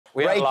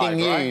Breaking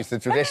news, the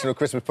traditional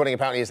Christmas pudding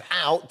apparently is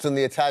out and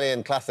the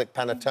Italian classic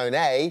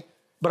panettone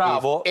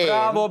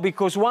Bravo,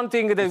 because one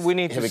thing that we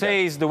need to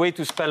say is the way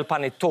to spell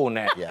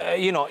panettone. Yeah.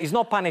 You know, it's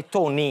not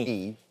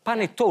panettone,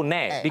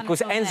 panettone,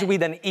 because it ends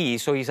with an E,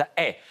 so it's a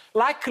E.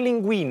 Like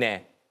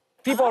linguine.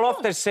 People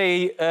often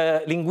say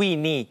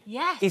linguini.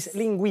 Yes. It's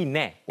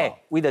linguine,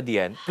 with a D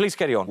end. Please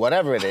carry on.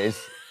 Whatever it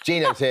is,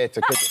 Gino's here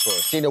to cook it for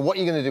us. Gino, what are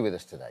you going to do with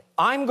us today?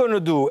 I'm going to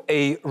do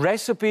a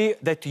recipe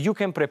that you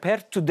can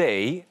prepare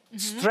today,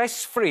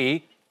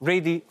 stress-free,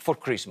 ready for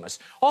Christmas.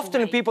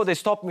 Often people, they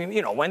stop me,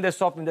 you know, when they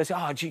stop me, they say,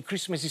 oh, gee,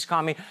 Christmas is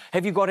coming.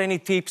 Have you got any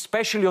tips,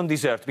 especially on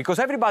dessert? Because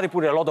everybody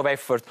put a lot of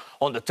effort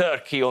on the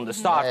turkey, on the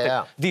start.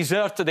 Yeah.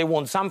 Dessert, they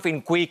want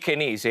something quick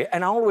and easy.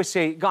 And I always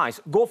say, guys,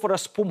 go for a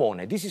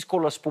spumone. This is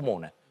called a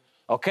spumone.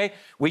 Okay,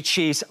 which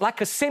is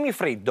like a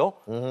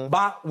semi-freddo,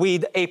 but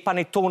with a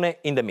panettone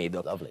in the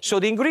middle. Lovely. So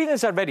the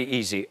ingredients are very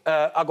easy.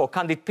 I got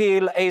candied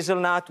peel,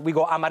 hazelnut, we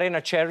got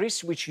amarena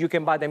cherries, which you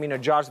can buy them in a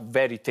jar,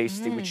 very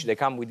tasty, which they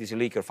come with this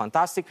liquor,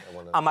 fantastic.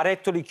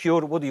 Amaretto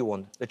liqueur, what do you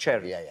want? The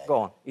cherry. Yeah. Go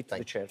on, eat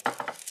the cherry.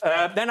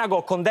 Then I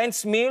got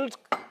condensed milk,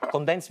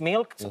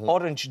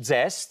 orange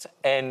zest,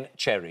 and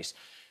cherries.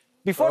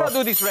 Before I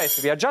do this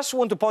recipe, I just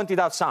want to point it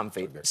out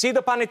something. See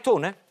the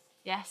panettone?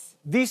 Yes.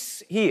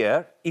 This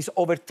here is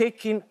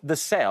overtaking the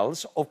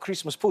sales of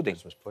Christmas pudding.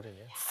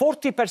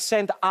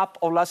 40% up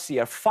of last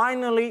year.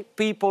 Finally,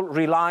 people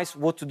realize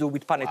what to do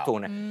with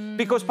panettone.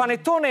 Because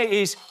panettone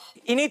is,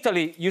 in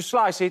Italy, you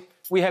slice it,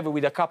 we have it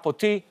with a cup of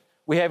tea,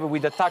 we have it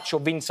with a touch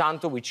of vin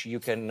santo, which you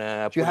can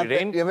put it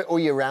in. Do you have it all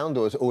year round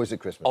or is it always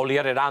at Christmas? All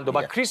year round,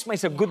 but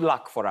Christmas is a good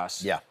luck for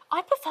us. Yeah.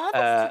 I prefer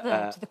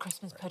this to the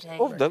Christmas pudding.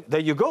 Oh, there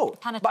you go.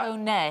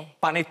 Panettone.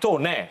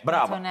 Panettone,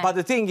 bravo. Panettone. But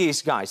the thing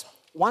is, guys,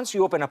 once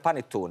you open a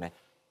panettone,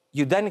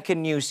 you then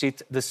can use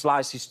it, the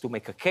slices, to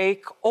make a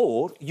cake,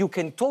 or you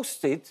can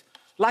toast it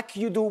like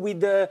you do with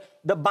the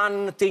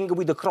bun thing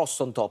with the cross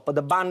on top.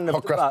 The bun...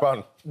 crust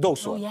bun.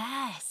 Those one.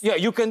 Yes. Yeah,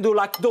 you can do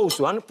like those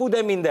one, put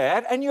them in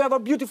there, and you have a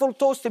beautiful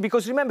toast,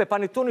 because remember,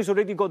 panettone has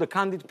already got the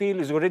candied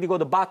peel, it's already got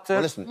the butter.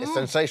 Well, listen, it's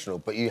sensational,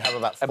 but you have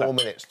about 4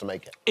 minutes to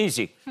make it.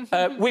 Easy.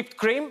 Whipped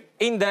cream.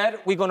 In there,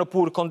 we're going to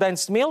pour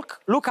condensed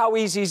milk. Look how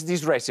easy is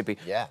this recipe.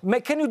 Yeah.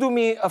 Can you do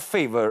me a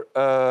favor?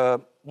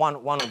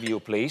 One of you,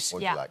 please. What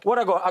do you like? What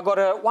I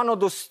got one of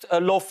those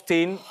loaf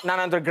tin,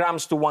 900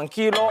 grams to 1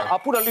 kilo. I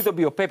put a little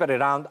bit of pepper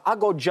around. I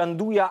got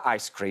gianduia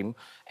ice cream,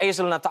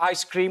 hazelnut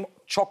ice cream,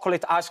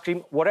 chocolate ice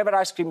cream, whatever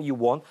ice cream you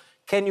want.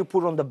 Can you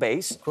put on the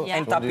base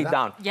and tap it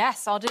down?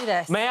 Yes, I'll do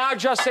this. May I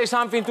just say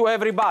something to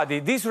everybody?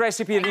 This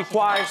recipe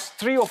requires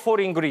 3 or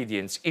 4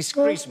 ingredients. It's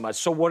Christmas,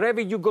 so whatever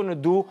you're going to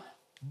do,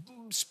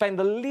 spend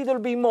a little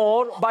bit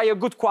more, buy a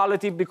good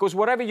quality, because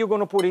whatever you're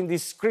going to put in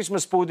this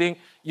Christmas pudding,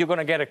 you're going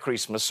to get at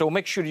Christmas. So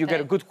make sure you get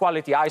a good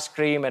quality ice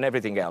cream and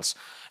everything else.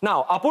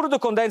 Now, I put the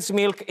condensed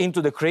milk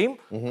into the cream.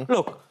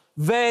 Look,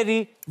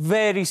 very,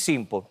 very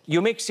simple.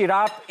 You mix it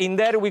up. In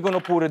there, we're going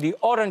to put the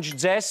orange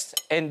zest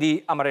and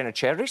the amarena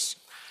cherries.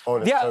 Oh,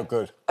 it's so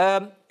good.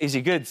 Is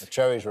it good? The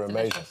cherries are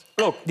amazing.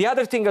 Look, the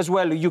other thing as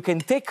well, you can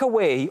take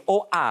away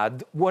or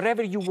add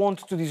whatever you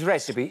want to this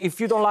recipe. If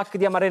you don't like the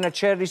amarena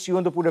cherries, you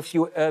want to put a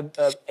few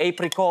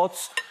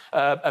apricots,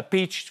 a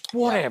peach,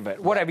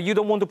 whatever. You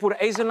don't want to put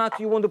hazelnut,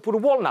 you want to put a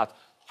walnut.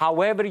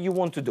 However you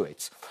want to do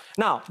it.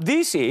 Now,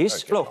 this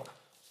is,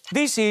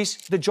 this is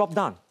the job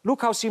done.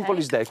 Look how simple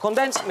is that.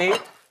 Condensed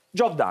milk,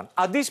 job done.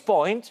 At this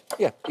point,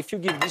 if you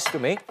give this to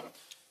me,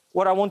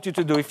 what I want you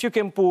to do, if you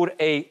can pour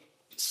a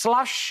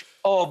slush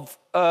of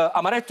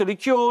amaretto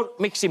liqueur,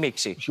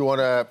 mixy. Do you want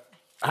to...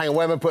 Hang on,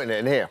 where am I putting it?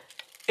 In here?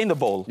 In the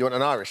bowl. You want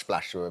an Irish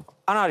splash or a...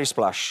 An Irish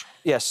splash,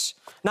 yes.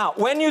 Now,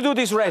 when you do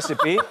this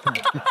recipe...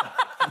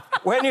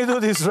 My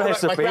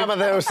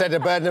grandmother always said a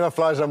bird never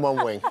flies on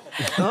one wing.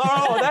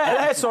 No,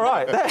 that's all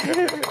right.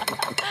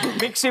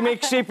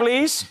 Mixy,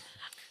 please.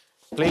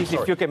 Please,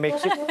 if you can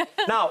mix it.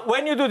 Now,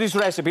 when you do this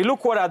recipe,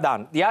 look what I've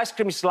done. The ice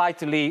cream is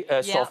slightly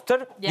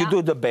softer. You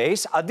do the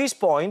base. At this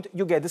point,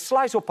 you get a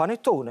slice of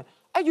panettone,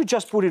 and you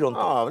just put it on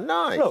top. Oh,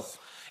 nice. Look,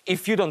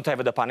 if you don't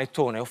have the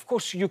panettone, of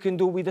course, you can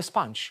do with the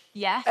sponge.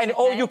 Yes. And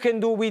or you can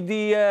do with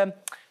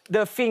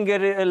the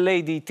finger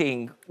lady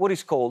thing. What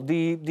is called?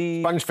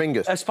 The Sponge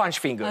fingers. Sponge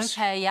fingers.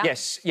 Okay, yeah.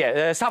 Yes,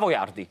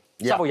 Savoiardi.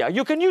 Yeah. Savoiardi.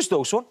 You can use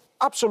those one.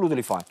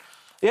 Absolutely fine.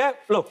 Yeah,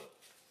 look,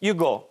 you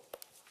go.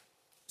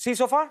 See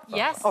so far?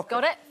 Yes,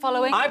 got it.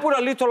 Following. I put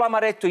a little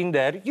amaretto in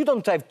there. You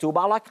don't have to,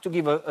 but I like to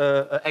give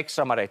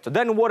extra amaretto.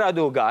 Then what I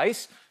do,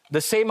 guys, the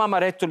same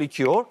amaretto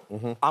liqueur,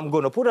 I'm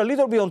going to put a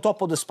little bit on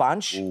top of the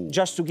sponge,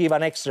 just to give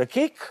an extra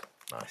kick.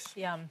 Nice.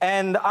 Yum.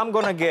 And I'm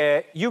going to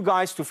get you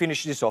guys to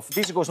finish this off.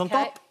 This goes on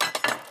top.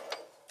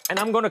 And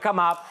I'm going to come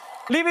up,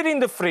 leave it in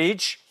the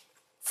fridge,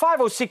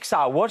 5 or 6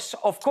 hours.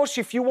 Of course,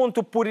 if you want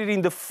to put it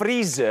in the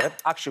freezer,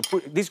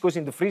 actually, this goes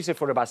in the freezer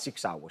for about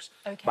 6 hours.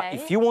 Okay. But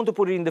if you want to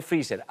put it in the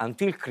freezer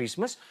until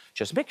Christmas,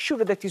 just make sure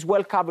that it's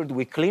well covered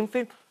with cling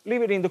film,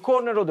 leave it in the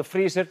corner of the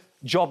freezer,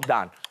 job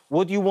done.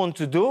 What you want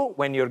to do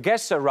when your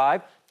guests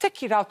arrive,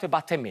 take it out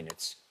about 10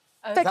 minutes.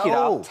 Take it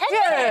out. 10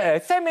 Yeah,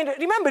 10 minutes.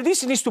 Remember,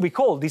 this needs to be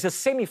cold. This is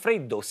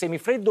semifreddo.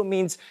 Semifreddo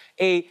means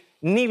a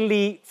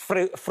nearly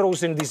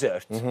frozen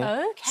dessert.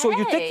 Okay. So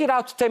you take it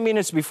out 10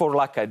 minutes before,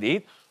 like I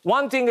did.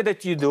 One thing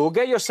that you do,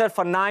 get yourself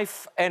a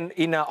knife and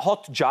in a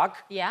hot jug.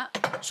 Yeah.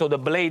 So the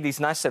blade is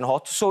nice and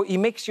hot. So it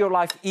makes your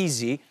life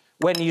easy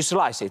when you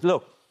slice it.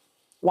 Look,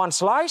 one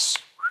slice,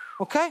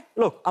 okay?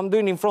 Look, I'm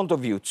doing in front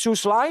of you. 2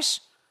 slices.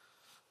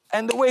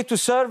 And the way to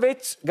serve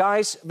it,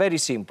 guys, very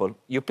simple.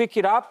 You pick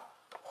it up,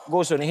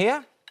 goes on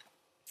here.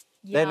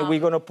 Then we're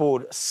gonna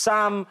put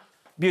some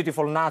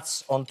beautiful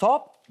nuts on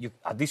top.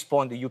 At this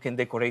point, you can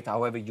decorate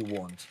however you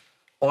want.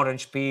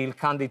 Orange peel,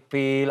 candied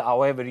peel,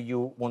 however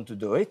you want to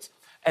do it.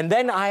 And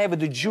then I have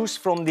the juice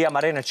from the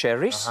Amarena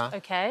cherries.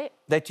 Okay.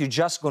 That you're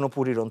just gonna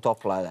put it on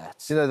top like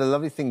that. You know, the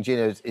lovely thing,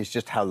 Gino, is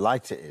just how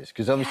light it is.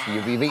 Because obviously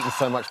you've eaten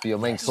so much for your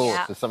main course.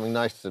 Yeah. There's something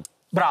nice to...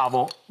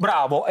 Bravo,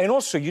 bravo. And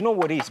also, you know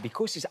what it is?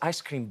 Because it's ice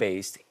cream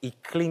based, it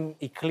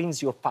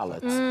cleans your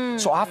palate.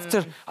 So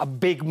after a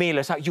big meal,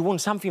 you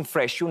want something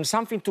fresh, you want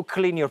something to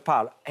clean your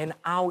palate. And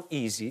how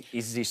easy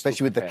is this?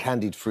 Especially with the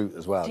candied fruit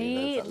as well. You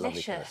know, that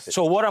lovely kind of Delicious.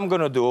 So what I'm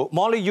gonna do,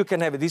 Molly, you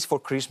can have this for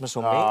Christmas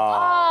on me.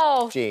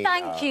 Oh, Gino.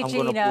 thank you, I'm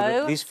Gino. gonna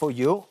put this for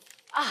you.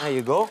 There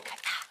you go.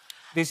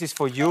 This is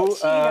for you.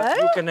 Gino.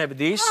 You can have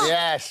this.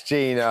 Yes,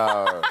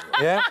 Gino.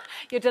 Yeah.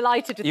 You're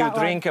delighted with You that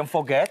drink and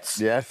forget.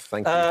 Yes,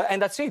 thank you. And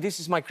that's it.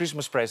 This is my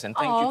Christmas present.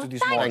 Thank you to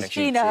this thanks, morning.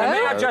 Gino. And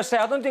may I just say,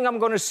 I don't think I'm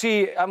gonna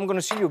see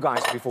you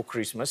guys before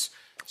Christmas.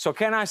 So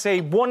can I say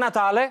Buon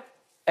Natale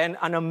and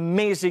an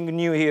amazing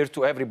New Year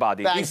to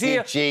everybody. Thank this you,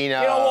 year,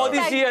 Gino. You know what?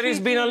 This Thank year you, has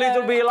been a Gino.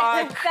 little bit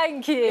like,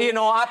 Thank you. You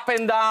know, up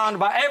and down,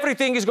 but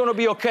everything is gonna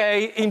be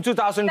okay in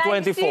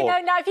 2024. Thanks,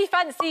 Gino. Now, if you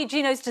fancy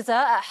Gino's dessert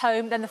at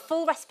home, then the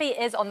full recipe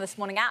is on This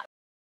Morning app.